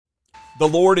The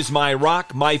Lord is my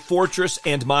rock, my fortress,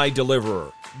 and my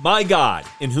deliverer, my God,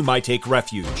 in whom I take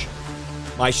refuge,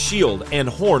 my shield and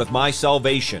horn of my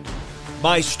salvation,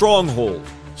 my stronghold.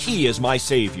 He is my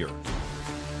Savior.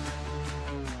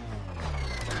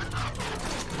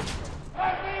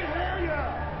 Let me hear you.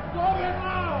 Go it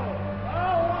loud.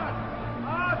 A1,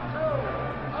 A2,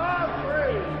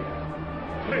 A3.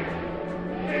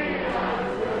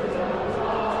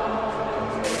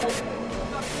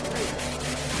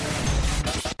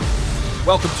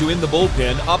 Welcome to In the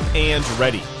Bullpen, Up and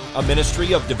Ready, a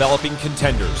ministry of developing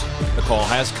contenders. The call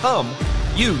has come.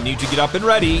 You need to get up and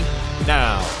ready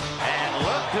now. And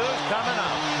look who's coming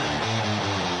up.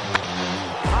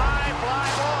 High fly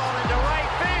ball into right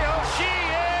field. She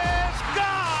is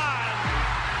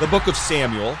gone. The book of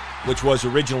Samuel, which was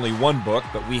originally one book,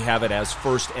 but we have it as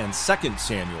 1st and 2nd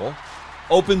Samuel,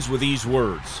 opens with these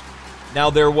words.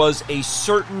 Now there was a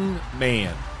certain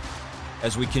man.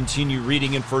 As we continue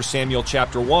reading in 1 Samuel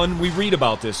chapter 1, we read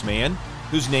about this man,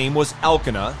 whose name was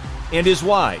Elkanah, and his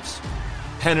wives,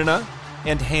 Peninnah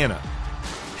and Hannah.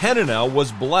 Peninnah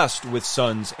was blessed with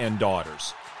sons and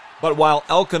daughters. But while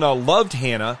Elkanah loved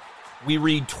Hannah, we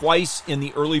read twice in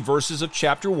the early verses of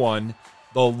chapter 1,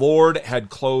 the Lord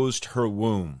had closed her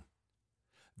womb.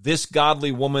 This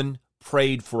godly woman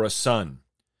prayed for a son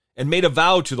and made a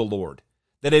vow to the Lord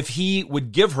that if he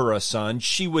would give her a son,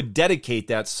 she would dedicate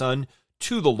that son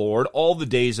to the Lord all the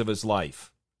days of his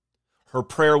life. Her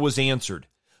prayer was answered.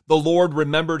 The Lord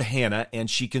remembered Hannah, and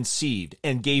she conceived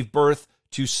and gave birth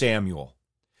to Samuel.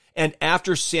 And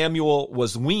after Samuel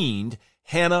was weaned,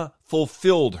 Hannah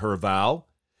fulfilled her vow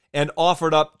and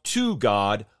offered up to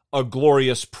God a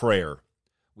glorious prayer.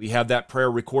 We have that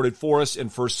prayer recorded for us in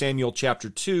 1 Samuel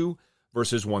chapter 2,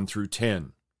 verses 1 through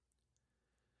 10.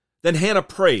 Then Hannah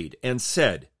prayed and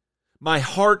said, My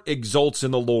heart exults in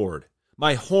the Lord.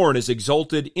 My horn is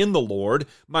exalted in the Lord.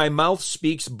 My mouth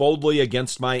speaks boldly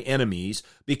against my enemies,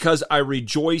 because I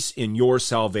rejoice in your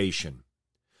salvation.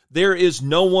 There is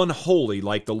no one holy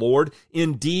like the Lord.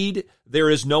 Indeed, there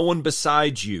is no one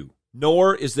besides you,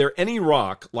 nor is there any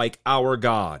rock like our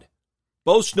God.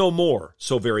 Boast no more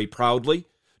so very proudly.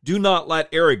 Do not let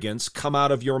arrogance come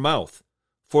out of your mouth.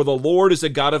 For the Lord is a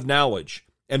God of knowledge,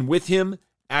 and with him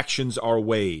actions are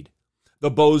weighed.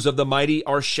 The bows of the mighty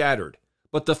are shattered,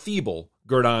 but the feeble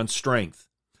gird on strength.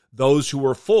 Those who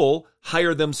are full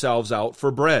hire themselves out for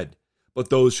bread, but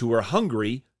those who are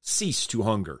hungry cease to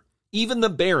hunger. Even the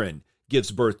barren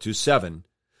gives birth to 7,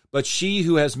 but she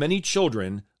who has many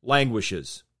children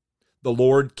languishes. The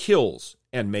Lord kills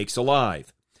and makes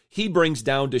alive. He brings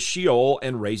down to Sheol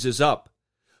and raises up.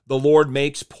 The Lord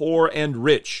makes poor and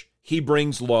rich. He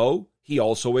brings low. He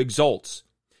also exalts.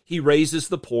 He raises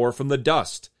the poor from the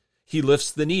dust. He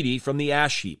lifts the needy from the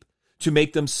ash heap, to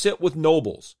make them sit with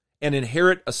nobles and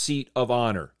inherit a seat of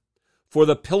honor. For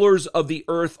the pillars of the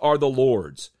earth are the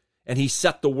Lord's, and he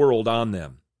set the world on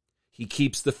them. He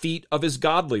keeps the feet of his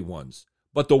godly ones,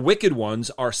 but the wicked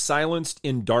ones are silenced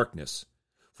in darkness.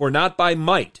 For not by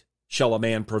might shall a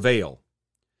man prevail.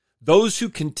 Those who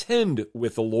contend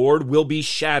with the Lord will be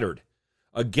shattered.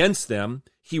 Against them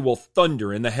he will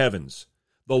thunder in the heavens.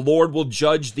 The Lord will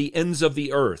judge the ends of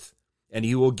the earth, and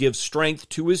he will give strength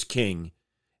to his king,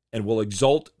 and will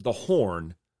exalt the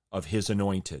horn of his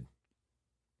anointed.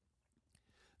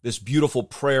 This beautiful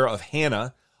prayer of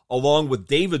Hannah, along with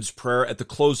David's prayer at the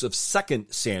close of 2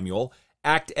 Samuel,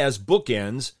 act as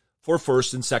bookends for 1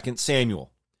 and 2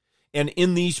 Samuel. And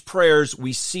in these prayers,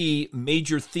 we see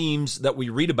major themes that we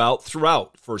read about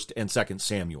throughout 1 and 2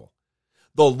 Samuel.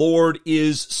 The Lord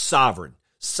is sovereign,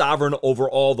 sovereign over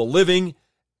all the living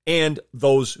and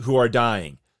those who are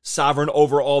dying, sovereign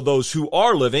over all those who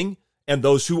are living and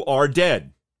those who are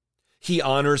dead. He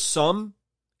honors some,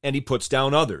 and he puts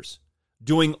down others,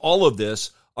 doing all of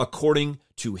this according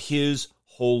to his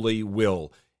holy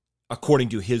will, according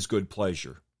to his good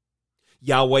pleasure.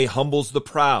 Yahweh humbles the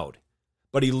proud,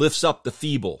 but he lifts up the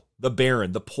feeble, the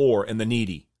barren, the poor, and the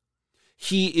needy.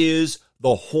 He is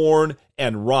the horn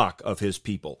and rock of his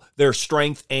people, their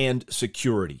strength and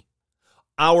security.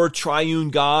 Our triune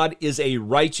God is a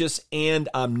righteous and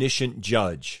omniscient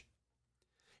judge.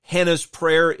 Hannah's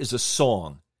prayer is a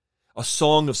song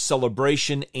of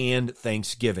celebration and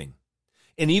thanksgiving.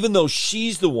 And even though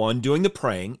she's the one doing the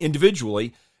praying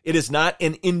individually, it is not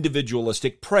an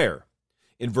individualistic prayer.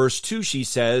 In verse 2, she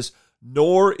says,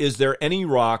 "Nor is there any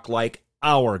rock like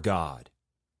our God."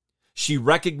 She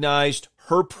recognized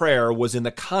her prayer was in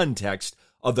the context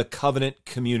of the covenant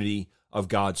community of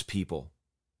God's people.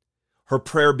 Her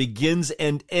prayer begins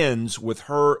and ends with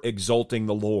her exalting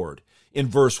the Lord. In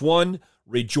verse 1,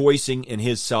 rejoicing in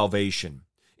his salvation.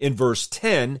 In verse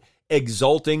 10,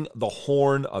 exalting the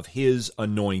horn of his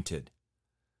anointed.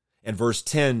 And verse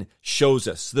 10 shows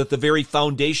us that the very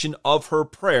foundation of her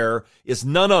prayer is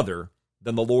none other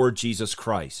than the Lord Jesus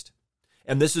Christ.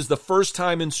 And this is the first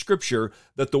time in Scripture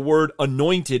that the word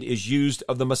anointed is used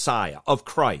of the Messiah, of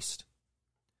Christ.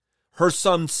 Her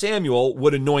son Samuel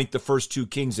would anoint the first two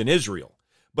kings in Israel,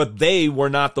 but they were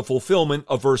not the fulfillment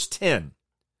of verse 10.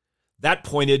 That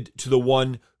pointed to the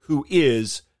one who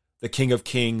is the King of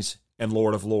Kings and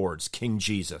Lord of Lords, King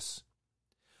Jesus.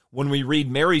 When we read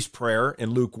Mary's prayer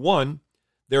in Luke 1,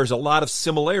 there's a lot of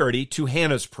similarity to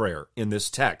Hannah's prayer in this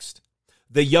text.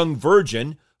 The young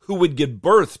virgin who would give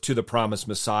birth to the promised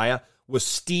Messiah was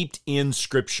steeped in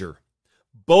Scripture.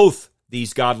 Both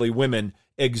these godly women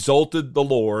exalted the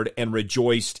Lord and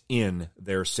rejoiced in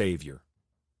their Savior.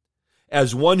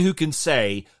 As one who can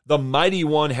say, "The Mighty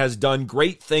One has done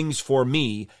great things for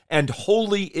me, and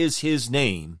holy is his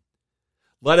name,"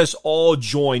 let us all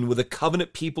join with the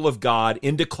covenant people of God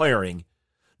in declaring,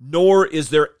 "Nor is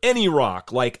there any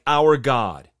rock like our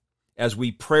God," as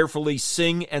we prayerfully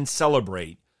sing and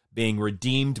celebrate being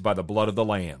redeemed by the blood of the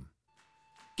Lamb.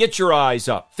 Get your eyes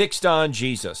up, fixed on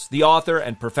Jesus, the author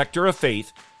and perfecter of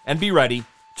faith, and be ready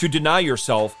to deny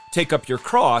yourself, take up your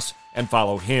cross, and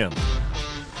follow him.